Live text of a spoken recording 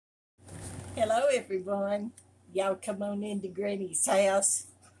Hello, everyone. Y'all come on into Granny's house.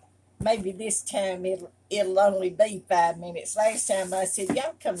 Maybe this time it'll only be 5 minutes. Last time I said,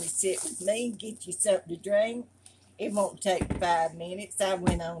 y'all come and sit with me and get you something to drink. It won't take 5 minutes. I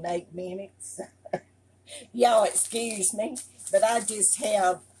went on 8 minutes. Y'all excuse me, but I just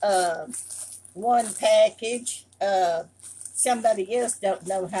have one package. Somebody else don't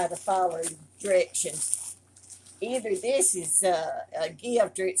know how to follow directions. Either this is a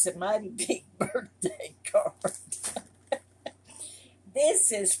gift or it's a mighty big birthday card.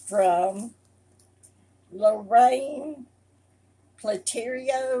 This is from Lorraine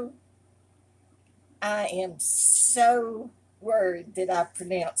Platero. I am so worried that I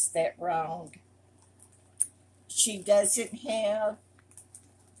pronounced that wrong. She doesn't have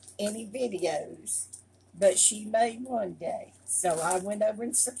any videos, but she may one day. So I went over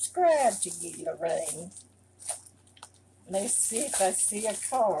and subscribed to you, Lorraine. Let's see if I see a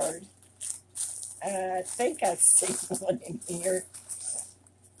card. I think I see one in here.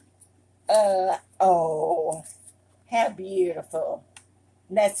 Oh, how beautiful.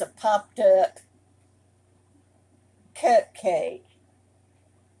 And that's a popped up cupcake.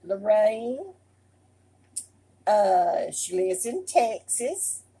 Lorraine, she lives in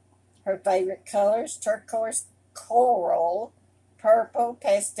Texas. Her favorite colors, turquoise, coral, purple,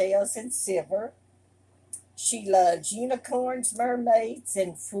 pastels, and silver. She loves unicorns, mermaids,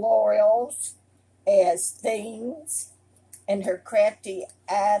 and florals as themes. And her crafty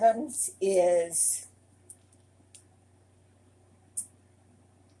items is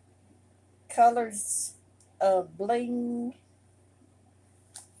colors of bling,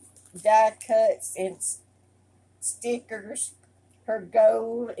 die cuts, and stickers. Her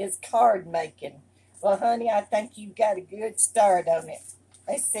goal is card making. Well, honey, I think you got a good start on it.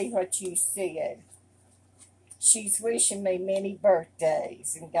 Let's see what you said. She's wishing me many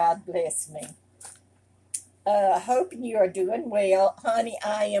birthdays, and God bless me. Hoping you are doing well. Honey,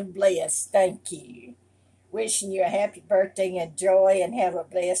 I am blessed. Thank you. Wishing you a happy birthday and joy, and have a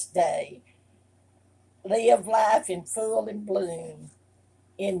blessed day. Live life in full and bloom.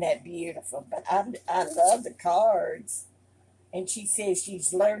 Isn't that beautiful? But I love the cards. And she says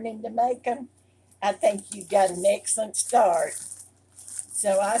she's learning to make them. I think you've got an excellent start.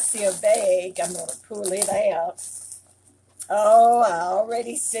 So I see a bag. I'm going to pull it out. Oh, I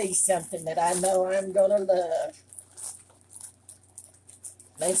already see something that I know I'm going to love.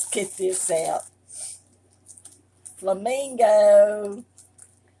 Let's get this out. Flamingo.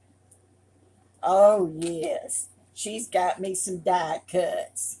 Oh, yes. She's got me some die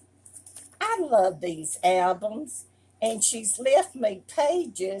cuts. I love these albums. And she's left me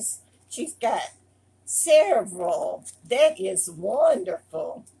pages. She's got several. That is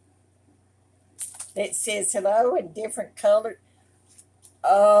wonderful. That says hello in different colors.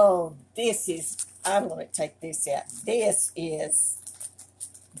 Oh, this is, I want to take this out. This is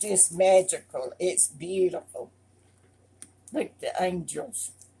just magical. It's beautiful. Look at the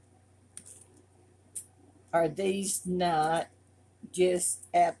angels. Are these not just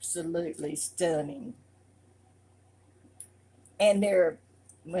absolutely stunning? And they're,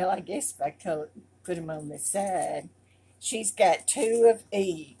 well, I guess if I put them on the side, she's got two of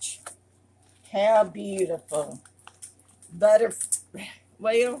each. How beautiful.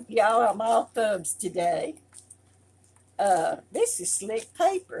 Well, y'all, I'm all thumbs today. This is slick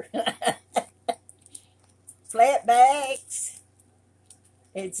paper. Flat backs.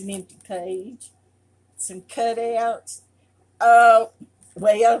 It's an empty page. Some cutouts. Oh,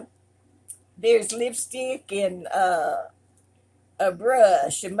 well, there's lipstick and a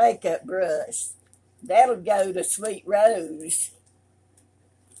brush, a makeup brush. That'll go to Sweet Rose.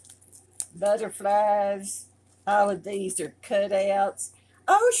 Butterflies. All of these are cutouts.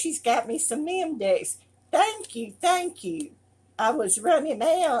 Oh, she's got me some Memdex. Thank you, thank you. I was running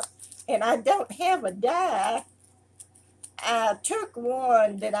out, and I don't have a die. I took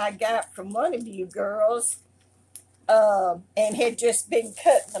one that I got from one of you girls, and had just been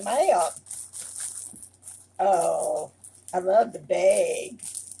cutting them out. Oh, I love the bag.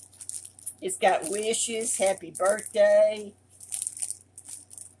 It's got wishes, happy birthday.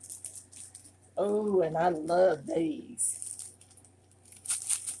 Oh, and I love these.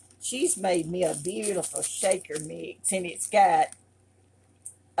 She's made me a beautiful shaker mix, and it's got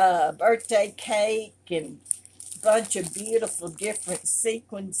a birthday cake and a bunch of beautiful different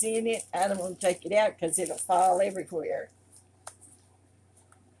sequins in it. I don't want to take it out because it'll fall everywhere.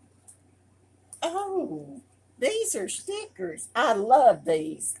 Oh, these are stickers. I love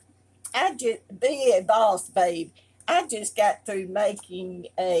these. Be a boss, babe. I just got through making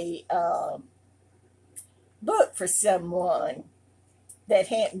a book for someone that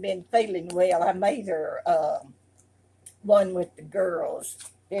hadn't been feeling well, I made her one with the girls.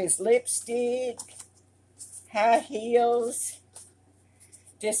 There's lipstick, high heels,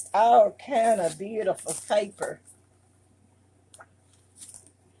 just all kind of beautiful paper.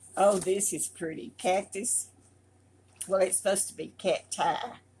 Oh, this is pretty. Cactus. Well, it's supposed to be cacti.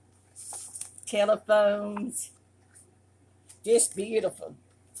 Telephones. Just beautiful.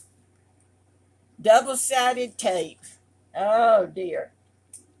 Double-sided tape. Oh, dear.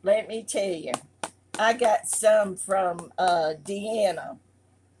 Let me tell you. I got some from Deanna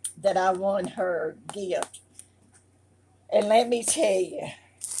that I won her gift. And let me tell you,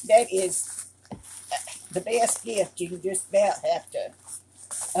 that is the best gift you can just about have to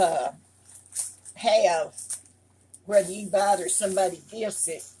have, whether you buy it or somebody gifts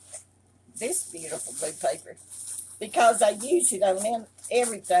it. This beautiful blue paper. Because I use it on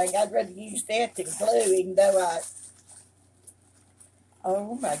everything. I'd rather use that than glue, even though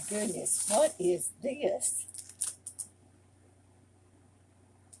oh my goodness, what is this?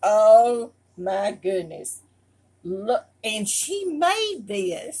 Oh my goodness. Look, and she made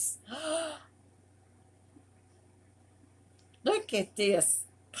this. Look at this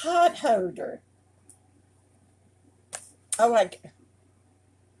pot holder. Oh,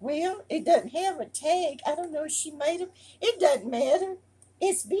 well, it doesn't have a tag. I don't know if she made them. It doesn't matter.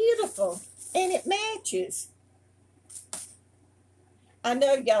 It's beautiful, and it matches. I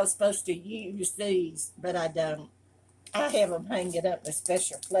know y'all supposed to use these, but I don't. I have them hanging up in a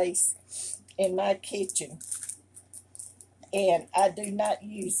special place in my kitchen, and I do not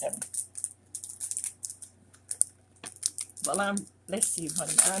use them. Well, let's see,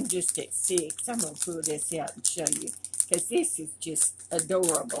 I'm just at 6. I'm going to pull this out and show you, because this is just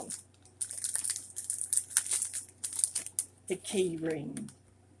adorable. The key ring.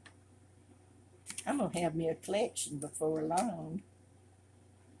 I'm going to have me a collection before long.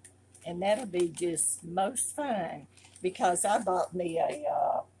 And that'll be just most fine, because I bought me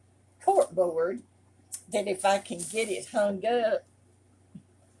a cork board that if I can get it hung up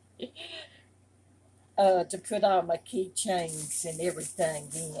to put all my keychains and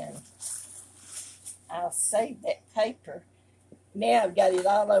everything in. I'll save that paper. Now I've got it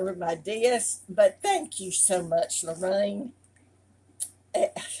all over my desk, but thank you so much, Lorraine.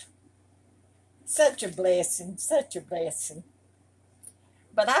 Such a blessing, such a blessing.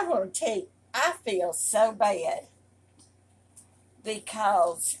 But I want to tell you, I feel so bad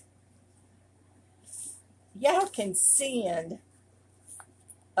because y'all can send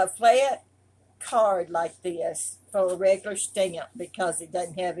a flat card like this for a regular stamp because it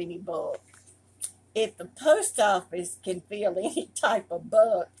doesn't have any bulk. If the post office can fill any type of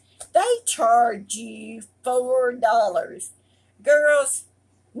bulk, they charge you $4. Girls,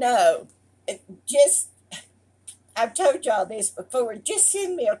 no, I've told y'all this before, just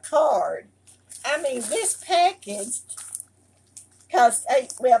send me a card. I mean, this package cost I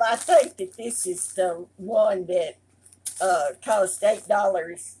think that this is the one that cost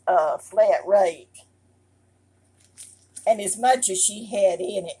 $8 flat rate. And as much as she had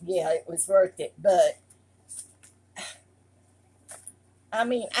in it, yeah, it was worth it. But, I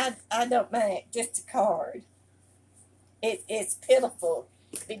mean, I don't mind, just a card. It's pitiful.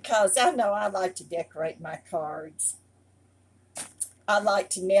 Because I know I like to decorate my cards. I like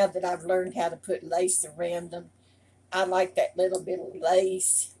to, now that I've learned how to put lace around them, I like that little bit of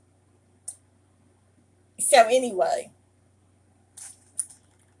lace. So anyway,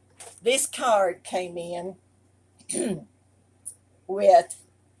 this card came in with,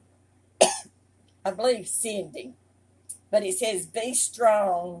 I believe, Cindy. But it says, be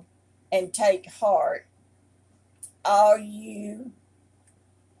strong and take heart. All you...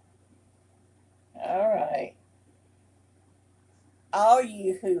 All right. All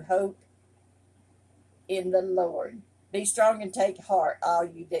you who hope in the Lord. Be strong and take heart, all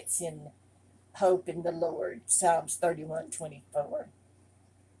you that's in hope in the Lord. Psalms 31:24.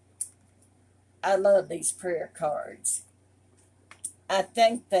 I love these prayer cards. I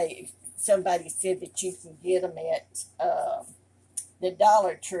think somebody said that you can get them at the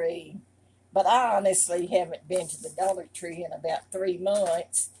Dollar Tree, but I honestly haven't been to the Dollar Tree in about 3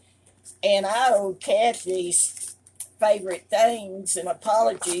 months. And I owe Kathy's favorite things an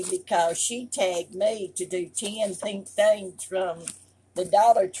apology because she tagged me to do 10 pink things from the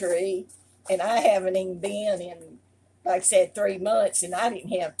Dollar Tree. And I haven't even been in, like I said, 3 months. And I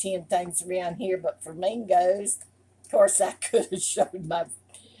didn't have 10 things around here but flamingos. Of course, I could have showed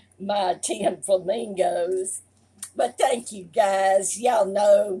my 10 flamingos. But thank you, guys. Y'all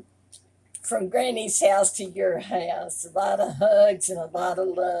know, from Granny's house to your house, a lot of hugs and a lot of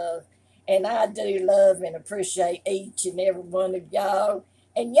love. And I do love and appreciate each and every one of y'all.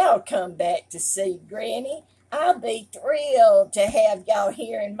 And y'all come back to see Granny. I'll be thrilled to have y'all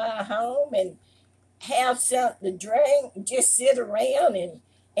here in my home and have something to drink. Just sit around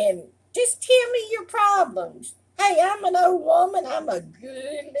and just tell me your problems. Hey, I'm an old woman. I'm a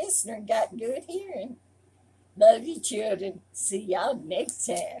good listener, got good hearing. Love you, children. See y'all next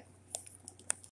time.